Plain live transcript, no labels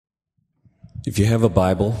If you have a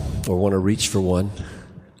Bible or want to reach for one,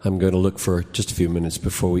 I'm going to look for just a few minutes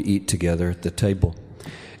before we eat together at the table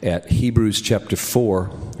at Hebrews chapter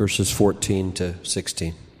 4, verses 14 to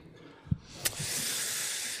 16.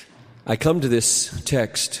 I come to this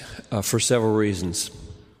text for several reasons.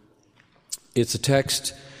 It's a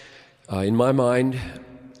text, in my mind,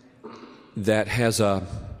 that has a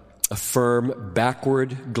firm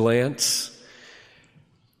backward glance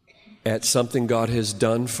at something God has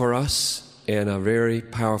done for us, and a very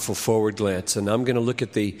powerful forward glance. And I'm going to look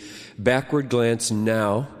at the backward glance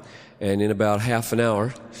now, and in about half an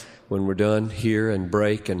hour, when we're done here and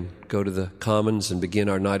break and go to the Commons and begin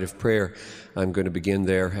our night of prayer, I'm going to begin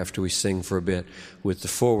there after we sing for a bit with the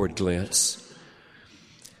forward glance.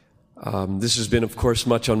 This has been, of course,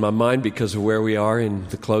 much on my mind because of where we are in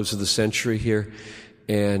the close of the century here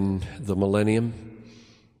and the millennium.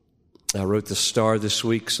 I wrote the Star this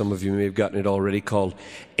week. Some of you may have gotten it already, called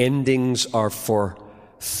Endings Are for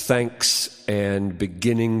Thanks and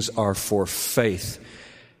Beginnings Are for Faith.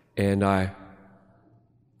 And I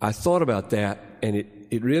thought about that, and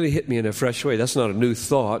it really hit me in a fresh way. That's not a new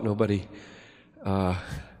thought. Nobody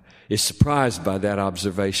is surprised by that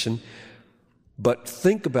observation. But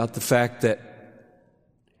think about the fact that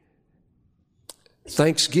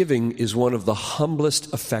thanksgiving is one of the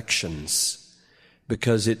humblest affections,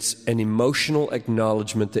 because it's an emotional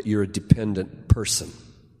acknowledgement that you're a dependent person.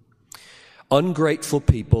 Ungrateful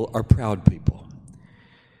people are proud people.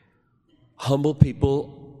 Humble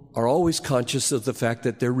people are always conscious of the fact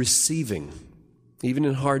that they're receiving, even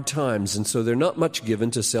in hard times, and so they're not much given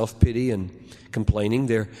to self-pity and complaining.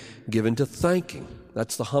 They're given to thanking.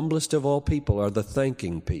 That's the humblest of all people, are the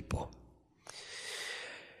thanking people.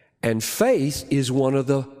 And faith is one of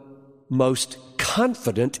the most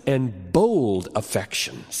confident and bold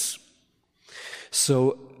affections.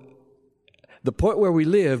 So the point where we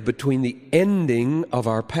live between the ending of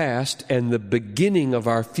our past and the beginning of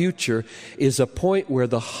our future is a point where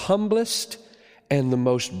the humblest and the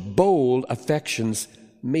most bold affections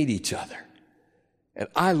meet each other. And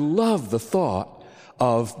I love the thought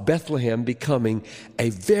of Bethlehem becoming a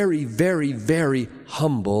very, very, very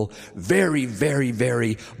humble, very, very,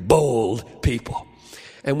 very bold people.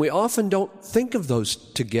 And we often don't think of those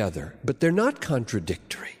together, but they're not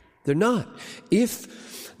contradictory. They're not.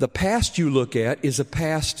 If the past you look at is a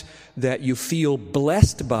past that you feel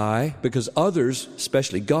blessed by because others,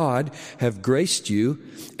 especially God, have graced you,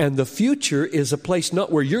 and the future is a place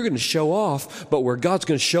not where you're going to show off, but where God's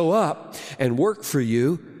going to show up and work for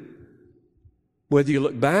you, whether you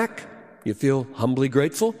look back, you feel humbly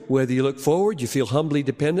grateful. Whether you look forward, you feel humbly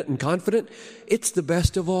dependent and confident. It's the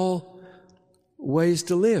best of all ways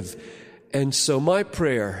to live. And so my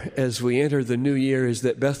prayer as we enter the new year is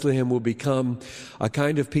that Bethlehem will become a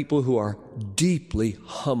kind of people who are deeply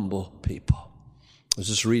humble people. I was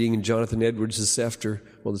just reading in Jonathan Edwards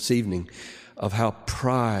this evening, of how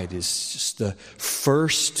pride is just the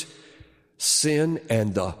first sin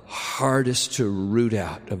and the hardest to root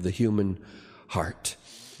out of the human heart.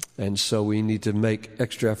 And so we need to make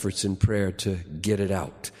extra efforts in prayer to get it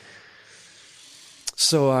out.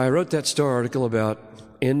 So I wrote that Star article about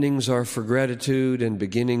endings are for gratitude and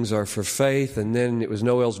beginnings are for faith. And then it was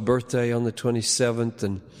Noel's birthday on the 27th.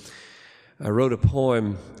 And I wrote a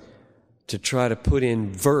poem to try to put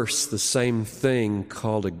in verse the same thing,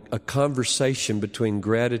 called a conversation between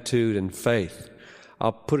gratitude and faith.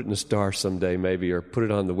 I'll put it in the Star someday maybe, or put it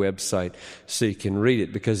on the website so you can read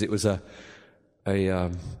it, because it was a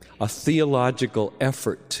theological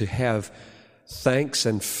effort to have thanks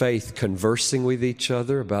and faith conversing with each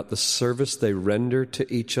other about the service they render to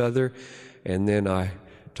each other. And then I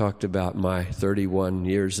talked about my 31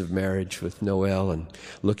 years of marriage with Noel and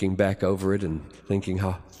looking back over it and thinking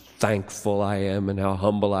how thankful I am and how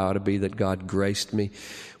humble I ought to be that God graced me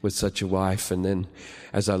with such a wife. And then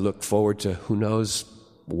as I look forward to, who knows,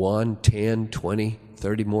 1, 10, 20,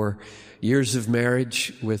 30 more years of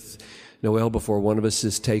marriage with Noel before one of us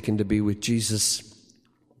is taken to be with Jesus,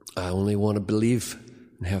 I only want to believe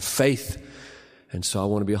and have faith. And so I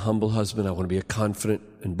want to be a humble husband. I want to be a confident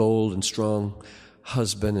and bold and strong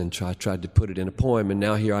husband. And I tried to put it in a poem. And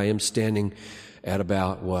now here I am standing at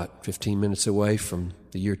about, 15 minutes away from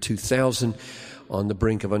the year 2000 on the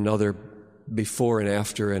brink of another before and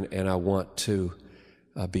after. And I want to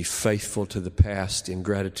be faithful to the past in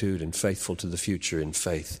gratitude and faithful to the future in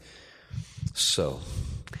faith. So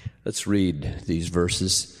let's read these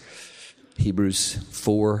verses. Hebrews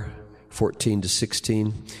 4:14 to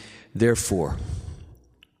 16. Therefore,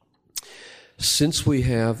 since we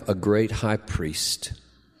have a great high priest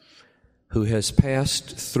who has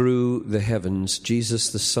passed through the heavens, Jesus,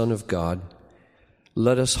 the Son of God,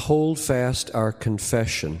 let us hold fast our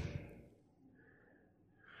confession.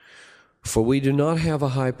 For we do not have a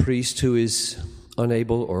high priest who is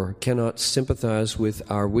unable or cannot sympathize with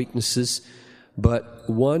our weaknesses, but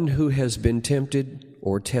one who has been tempted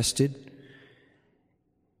or tested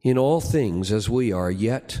in all things as we are,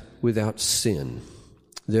 yet without sin.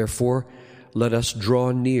 Therefore, let us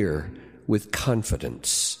draw near with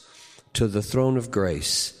confidence to the throne of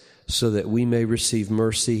grace, so that we may receive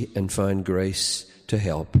mercy and find grace to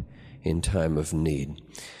help in time of need.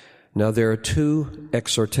 Now, there are two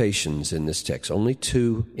exhortations in this text, only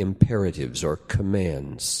two imperatives or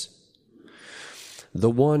commands. The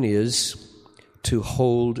one is to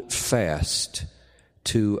hold fast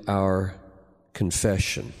to our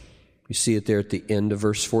confession. You see it there at the end of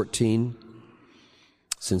verse 14.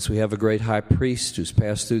 Since we have a great high priest who's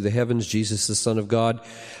passed through the heavens, Jesus the Son of God,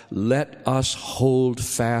 let us hold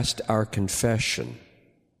fast our confession.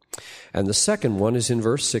 And the second one is in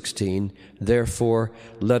verse 16, therefore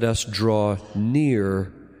let us draw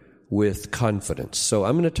near with confidence. So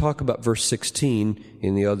I'm going to talk about verse 16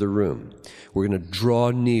 in the other room. We're going to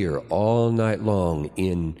draw near all night long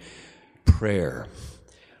in prayer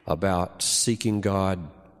about seeking God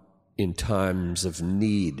in times of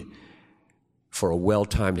need for a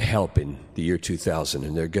well-timed help in the year 2000.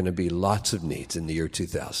 And there are going to be lots of needs in the year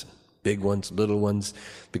 2000. Big ones, little ones,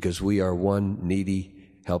 because we are one needy,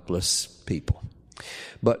 helpless people.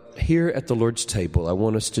 But here at the Lord's table, I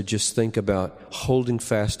want us to just think about holding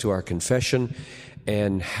fast to our confession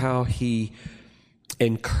and how He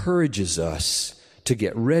encourages us to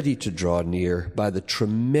get ready to draw near by the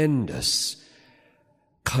tremendous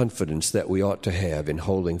confidence that we ought to have in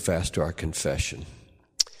holding fast to our confession.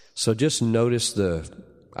 So just notice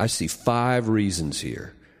I see 5 reasons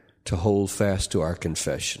here to hold fast to our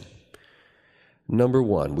confession. Number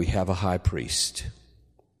 1, we have a high priest.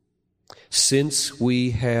 Since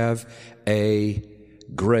we have a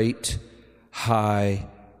great high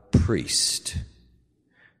priest.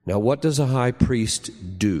 Now, what does a high priest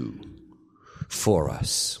do for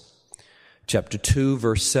us? Chapter 2,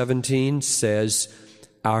 verse 17 says,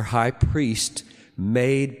 our high priest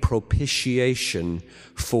made propitiation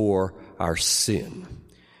for our sin,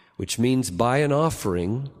 which means by an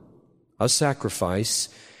offering, a sacrifice,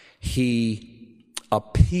 he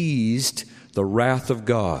appeased the wrath of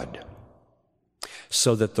God,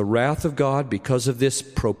 so that the wrath of God, because of this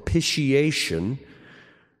propitiation,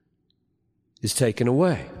 is taken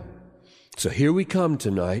away. So here we come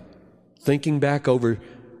tonight, thinking back over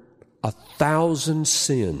 1,000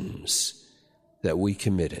 sins that we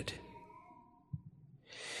committed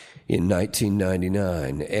in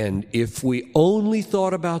 1999. And if we only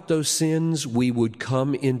thought about those sins, we would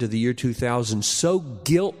come into the year 2000 so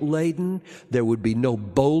guilt-laden, there would be no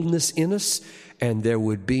boldness in us, and there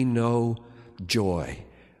would be no joy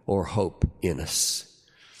or hope in us.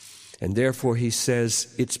 And therefore, he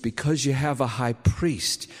says, it's because you have a high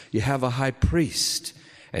priest. You have a high priest,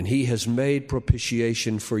 and he has made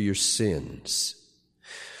propitiation for your sins.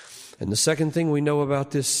 And the second thing we know about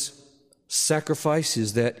this sacrifice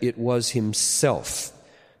is that it was himself.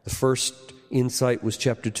 The first insight was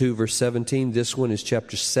chapter 2, verse 17. This one is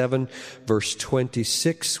chapter 7, verse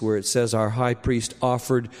 26, where it says our high priest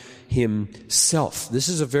offered himself. This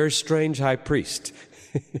is a very strange high priest.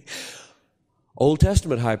 Old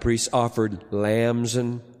Testament high priests offered lambs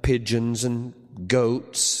and pigeons and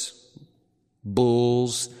goats,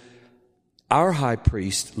 bulls. Our high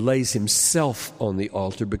priest lays himself on the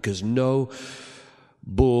altar because no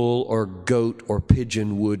bull or goat or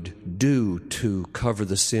pigeon would do to cover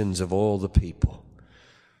the sins of all the people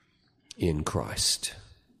in Christ.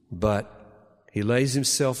 But he lays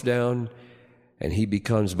himself down and he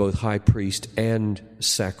becomes both high priest and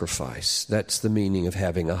sacrifice. That's the meaning of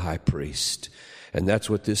having a high priest. And that's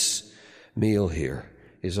what this meal here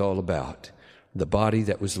is all about. The body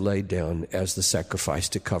that was laid down as the sacrifice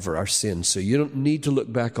to cover our sins. So you don't need to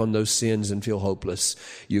look back on those sins and feel hopeless.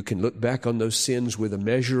 You can look back on those sins with a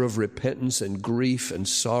measure of repentance and grief and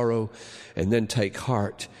sorrow, and then take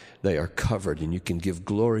heart. They are covered, and you can give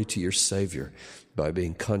glory to your Savior by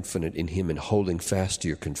being confident in Him and holding fast to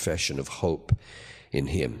your confession of hope in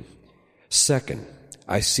Him. Second,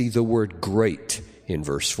 I see the word great in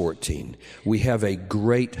verse 14. We have a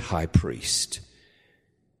great high priest.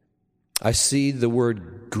 I see the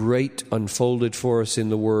word great unfolded for us in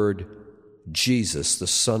the word Jesus, the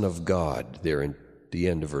Son of God, there in the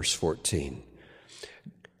end of verse 14.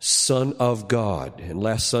 Son of God. And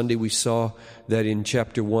last Sunday we saw that in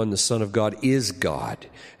chapter 1, the Son of God is God.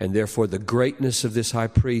 And therefore the greatness of this high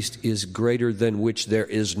priest is greater than which there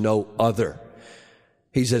is no other.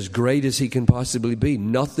 He's as great as he can possibly be.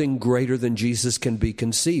 Nothing greater than Jesus can be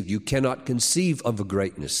conceived. You cannot conceive of a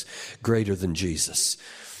greatness greater than Jesus.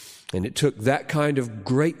 And it took that kind of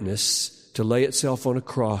greatness to lay itself on a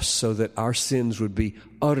cross so that our sins would be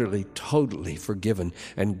utterly, totally forgiven,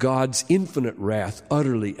 and God's infinite wrath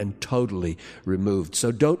utterly and totally removed.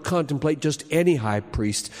 So don't contemplate just any high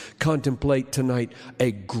priest. Contemplate tonight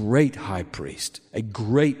a great high priest,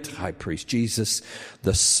 Jesus,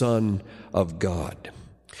 the Son of God.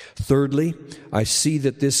 Thirdly, I see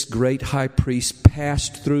that this great high priest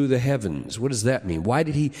passed through the heavens. What does that mean? Why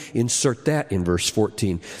did he insert that in verse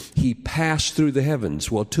 14? He passed through the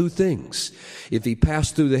heavens. Well, two things. If he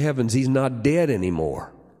passed through the heavens, he's not dead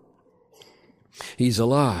anymore. He's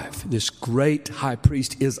alive. This great high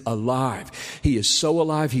priest is alive. He is so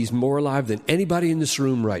alive, he's more alive than anybody in this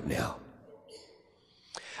room right now.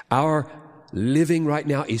 Our living right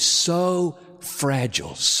now is so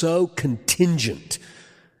fragile, so contingent.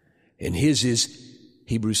 And his is,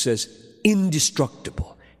 Hebrews says,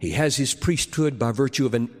 indestructible. He has his priesthood by virtue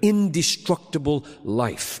of an indestructible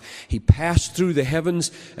life. He passed through the heavens,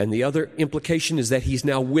 and the other implication is that he's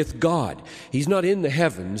now with God. He's not in the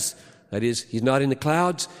heavens. That is, he's not in the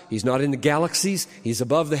clouds. He's not in the galaxies. He's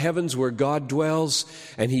above the heavens where God dwells,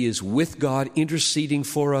 and he is with God interceding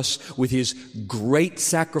for us with his great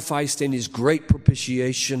sacrifice and his great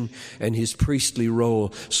propitiation and his priestly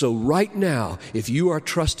role. So right now, if you are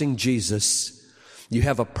trusting Jesus, you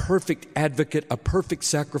have a perfect advocate, a perfect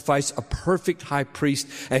sacrifice, a perfect high priest,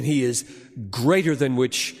 and he is greater than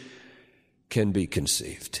which can be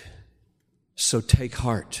conceived. So take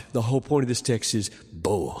heart. The whole point of this text is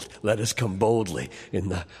bold. Let us come boldly in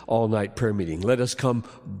the all-night prayer meeting. Let us come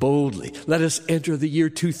boldly. Let us enter the year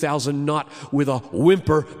 2000 not with a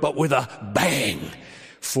whimper, but with a bang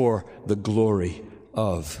for the glory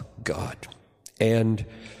of God. And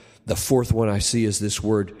the fourth one I see is this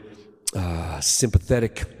word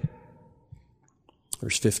sympathetic.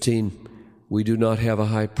 Verse 15, we do not have a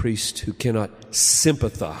high priest who cannot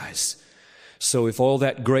sympathize. So if all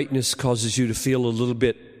that greatness causes you to feel a little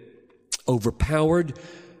bit overpowered,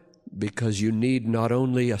 because you need not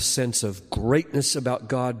only a sense of greatness about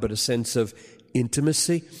God, but a sense of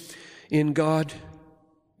intimacy in God,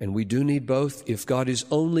 and we do need both. If God is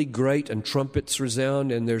only great and trumpets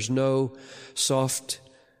resound and there's no soft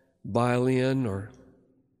violin or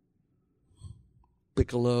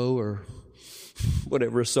piccolo or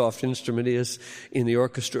whatever a soft instrument is in the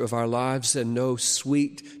orchestra of our lives, and no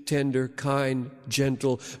sweet, tender, kind,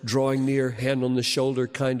 gentle, drawing near, hand on the shoulder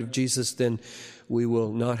kind of Jesus, then we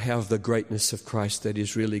will not have the greatness of Christ that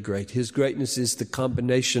is really great. His greatness is the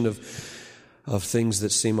combination of things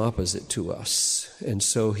that seem opposite to us. And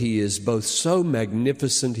so he is both so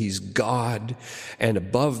magnificent, he's God, and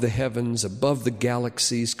above the heavens, above the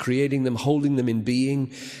galaxies, creating them, holding them in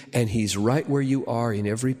being, and he's right where you are in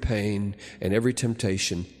every pain and every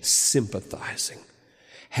temptation, sympathizing,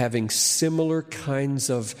 having similar kinds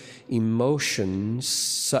of emotions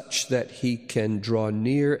such that he can draw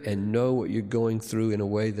near and know what you're going through in a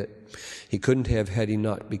way that he couldn't have had he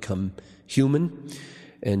not become human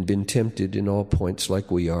and been tempted in all points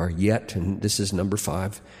like we are. Yet, and this is number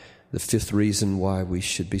 5, the fifth reason why we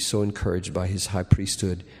should be so encouraged by his high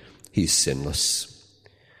priesthood, he's sinless.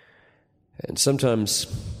 And sometimes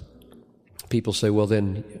people say, well,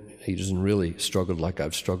 then he doesn't really struggle like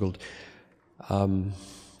I've struggled.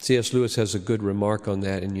 C.S. Lewis has a good remark on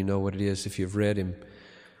that, and you know what it is if you've read him,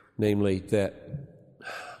 namely that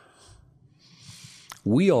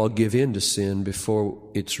we all give in to sin before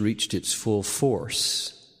it's reached its full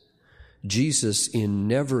force. Jesus, in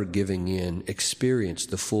never giving in, experienced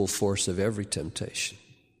the full force of every temptation.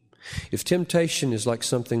 If temptation is like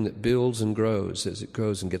something that builds and grows as it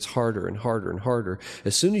grows and gets harder and harder and harder,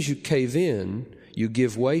 as soon as you cave in, you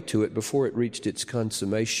give way to it before it reached its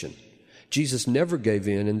consummation. Jesus never gave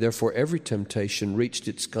in, and therefore every temptation reached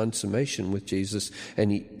its consummation with Jesus, and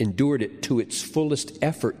he endured it to its fullest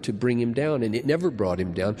effort to bring him down, and it never brought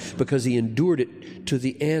him down because he endured it to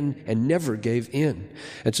the end and never gave in.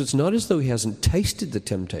 And so it's not as though he hasn't tasted the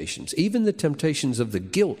temptations, even the temptations of the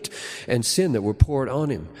guilt and sin that were poured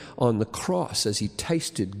on him on the cross as he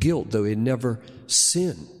tasted guilt, though he never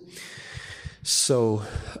sinned. So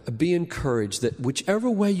be encouraged that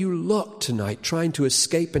whichever way you look tonight, trying to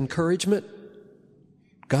escape encouragement,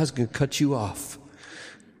 God's going to cut you off.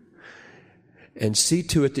 And see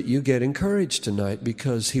to it that you get encouraged tonight,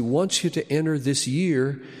 because he wants you to enter this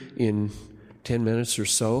year in 10 minutes or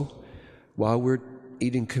so while we're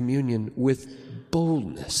eating communion with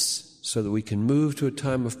boldness, so that we can move to a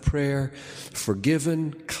time of prayer,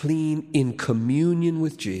 forgiven, clean, in communion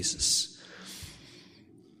with Jesus.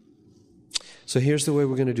 So here's the way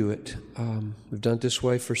we're going to do it. We've done it this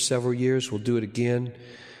way for several years. We'll do it again.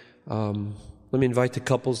 Let me invite the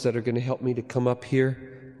couples that are going to help me to come up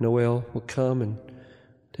here. Noel will come, and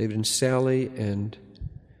David and Sally, and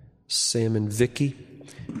Sam and Vicky.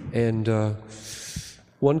 And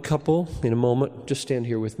one couple, in a moment, just stand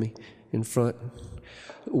here with me in front.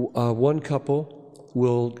 One couple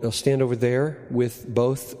will stand over there with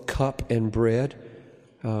both cup and bread.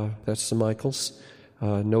 That's the Michaels.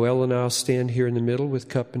 Noel and I will stand here in the middle with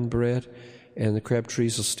cup and bread, and the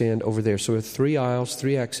Crabtrees will stand over there. So we have 3 aisles,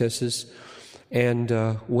 3 accesses. And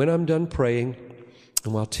when I'm done praying,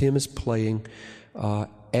 and while Tim is playing,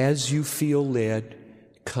 as you feel led,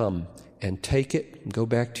 come and take it and go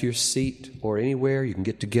back to your seat or anywhere. You can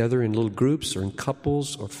get together in little groups or in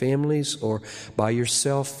couples or families or by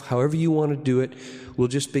yourself. However you want to do it, we'll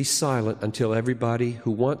just be silent until everybody who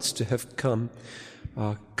wants to have come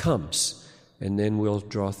comes. And then we'll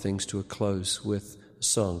draw things to a close with a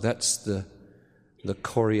song. That's the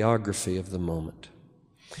choreography of the moment.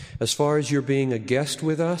 As far as you're being a guest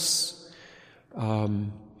with us,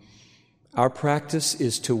 our practice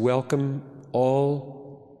is to welcome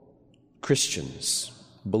all Christians,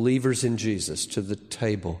 believers in Jesus, to the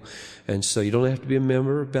table. And so you don't have to be a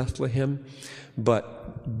member of Bethlehem,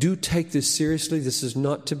 but do take this seriously. This is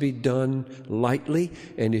not to be done lightly.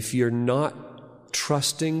 And if you're not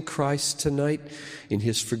trusting Christ tonight in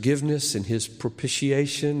His forgiveness, in His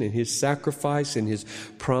propitiation, in His sacrifice, in His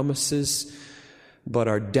promises, but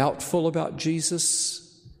are doubtful about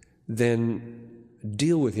Jesus, then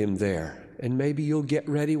deal with Him there. And maybe you'll get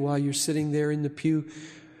ready while you're sitting there in the pew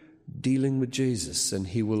dealing with Jesus, and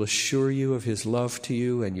He will assure you of His love to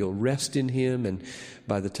you, and you'll rest in Him, and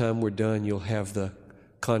by the time we're done, you'll have the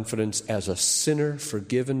confidence as a sinner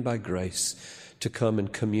forgiven by grace to come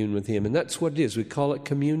and commune with Him. And that's what it is. We call it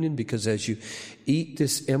communion because as you eat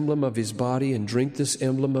this emblem of His body and drink this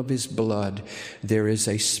emblem of His blood, there is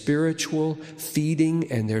a spiritual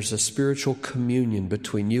feeding and there's a spiritual communion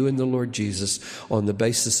between you and the Lord Jesus on the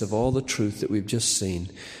basis of all the truth that we've just seen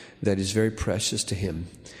that is very precious to Him,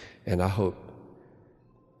 and I hope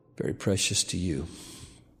very precious to you.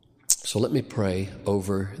 So let me pray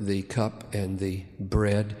over the cup and the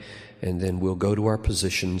bread, and then we'll go to our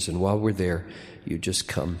positions, and while we're there, you just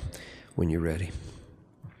come when you're ready.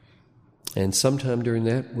 And sometime during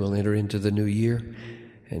that, we'll enter into the new year,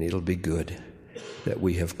 and it'll be good that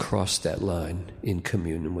we have crossed that line in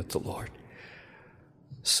communion with the Lord.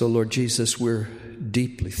 So, Lord Jesus, we're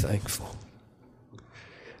deeply thankful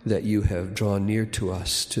that you have drawn near to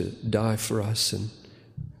us to die for us and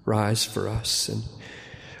rise for us and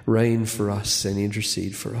reign for us and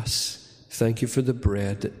intercede for us. Thank you for the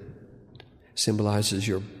bread that symbolizes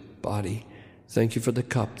your body. Thank you for the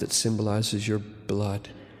cup that symbolizes your blood.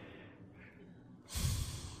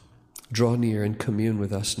 Draw near and commune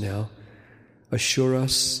with us now. Assure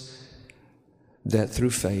us that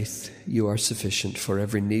through faith you are sufficient for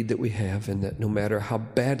every need that we have, and that no matter how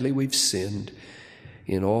badly we've sinned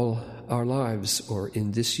in all our lives, or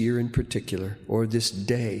in this year in particular, or this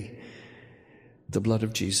day, the blood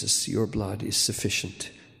of Jesus, your blood, is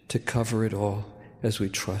sufficient to cover it all as we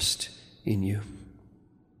trust in you.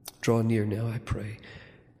 Draw near now, I pray,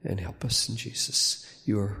 and help us in Jesus,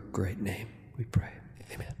 your great name, we pray.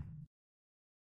 Amen.